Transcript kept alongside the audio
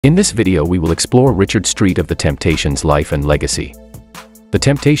In this video we will explore Richard Street of the Temptations' life and legacy. The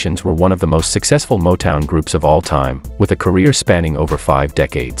Temptations were one of the most successful Motown groups of all time, with a career spanning over 5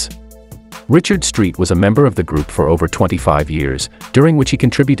 decades. Richard Street was a member of the group for over 25 years, during which he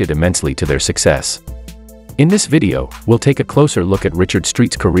contributed immensely to their success. In this video, we'll take a closer look at Richard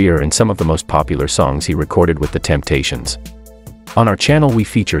Street's career and some of the most popular songs he recorded with the Temptations. On our channel we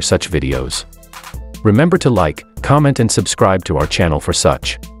feature such videos. Remember to like, comment and subscribe to our channel for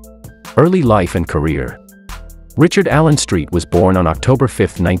such. Early life and career. Richard Allen Street was born on October 5,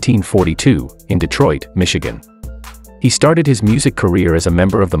 1942, in Detroit, Michigan. He started his music career as a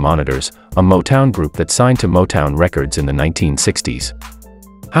member of the Monitors, a Motown group that signed to Motown Records in the 1960s.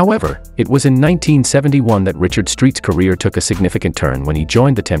 However, it was in 1971 that Richard Street's career took a significant turn when he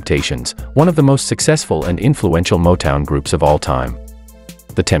joined the Temptations, one of the most successful and influential Motown groups of all time.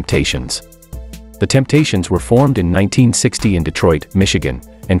 The Temptations. The Temptations were formed in 1960 in Detroit, Michigan,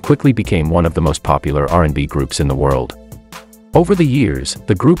 and quickly became one of the most popular R&B groups in the world. Over the years,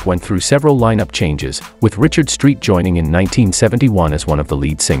 the group went through several lineup changes, with Richard Street joining in 1971 as one of the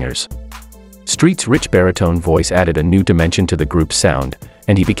lead singers. Street's rich baritone voice added a new dimension to the group's sound,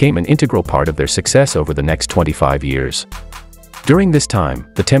 and he became an integral part of their success over the next 25 years. During this time,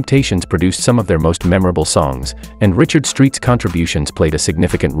 the Temptations produced some of their most memorable songs, and Richard Street's contributions played a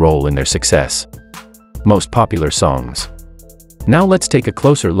significant role in their success. Most popular songs. Now let's take a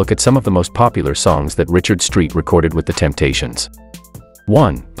closer look at some of the most popular songs that Richard Street recorded with the Temptations.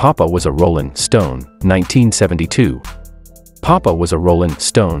 1. Papa Was a Rollin' Stone, 1972. Papa Was a Rollin'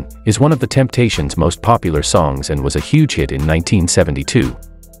 Stone is one of the Temptations' most popular songs and was a huge hit in 1972.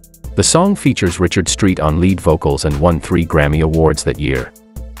 The song features Richard Street on lead vocals and won 3 Grammy Awards that year.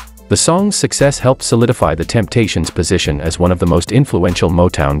 The song's success helped solidify the Temptations' position as one of the most influential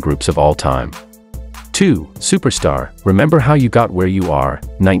Motown groups of all time. 2. Superstar, Remember How You Got Where You Are,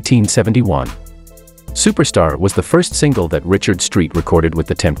 1971. Superstar was the first single that Richard Street recorded with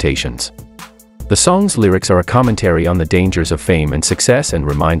the Temptations. The song's lyrics are a commentary on the dangers of fame and success and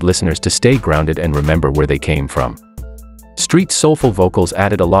remind listeners to stay grounded and remember where they came from. Street's soulful vocals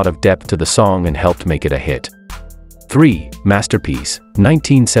added a lot of depth to the song and helped make it a hit. 3. Masterpiece,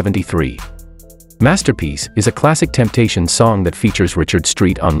 1973. Masterpiece is a classic Temptations song that features Richard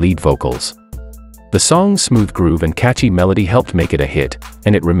Street on lead vocals. The song's smooth groove and catchy melody helped make it a hit,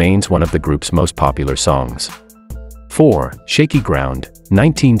 and it remains one of the group's most popular songs. 4. Shaky Ground,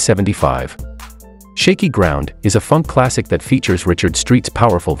 1975. Shaky Ground is a funk classic that features Richard Street's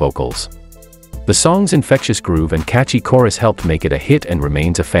powerful vocals. The song's infectious groove and catchy chorus helped make it a hit and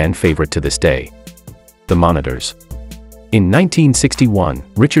remains a fan favorite to this day. The Monitors. In 1961,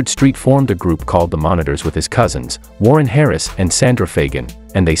 Richard Street formed a group called the Monitors with his cousins, Warren Harris and Sandra Fagan,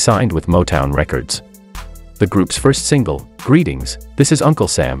 and they signed with Motown Records. The group's first single, Greetings, This Is Uncle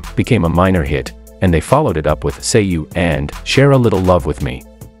Sam, became a minor hit, and they followed it up with Say You and Share a Little Love With Me.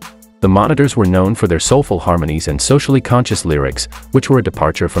 The Monitors were known for their soulful harmonies and socially conscious lyrics, which were a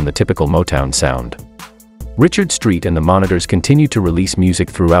departure from the typical Motown sound. Richard Street and the Monitors continued to release music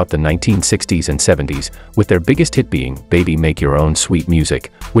throughout the 1960s and 70s, with their biggest hit being Baby Make Your Own Sweet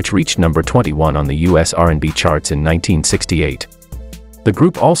Music, which reached number 21 on the US R&B charts in 1968. The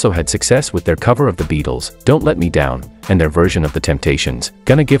group also had success with their cover of the Beatles' Don't Let Me Down, and their version of the Temptations'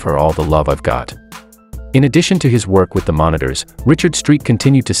 Gonna Give Her All the Love I've Got. In addition to his work with the Monitors, Richard Street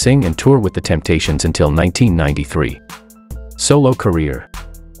continued to sing and tour with the Temptations until 1993. Solo career.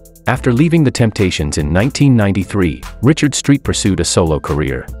 After leaving the Temptations in 1993, Richard Street pursued a solo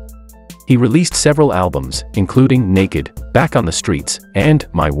career. He released several albums, including Naked, Back on the Streets, and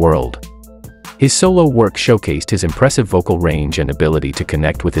My World. His solo work showcased his impressive vocal range and ability to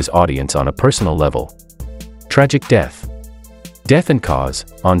connect with his audience on a personal level. Tragic death. Death and cause.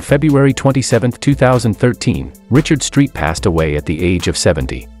 On February 27, 2013, Richard Street passed away at the age of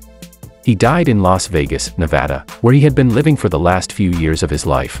 70. He died in Las Vegas, Nevada, where he had been living for the last few years of his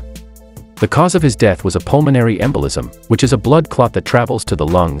life. The cause of his death was a pulmonary embolism, which is a blood clot that travels to the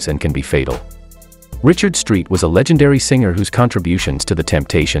lungs and can be fatal. Richard Street was a legendary singer whose contributions to the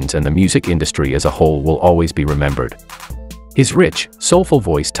Temptations and the music industry as a whole will always be remembered. His rich, soulful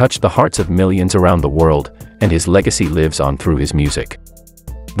voice touched the hearts of millions around the world, and his legacy lives on through his music.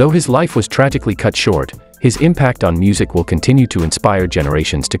 Though his life was tragically cut short, his impact on music will continue to inspire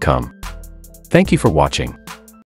generations to come. Thank you for watching.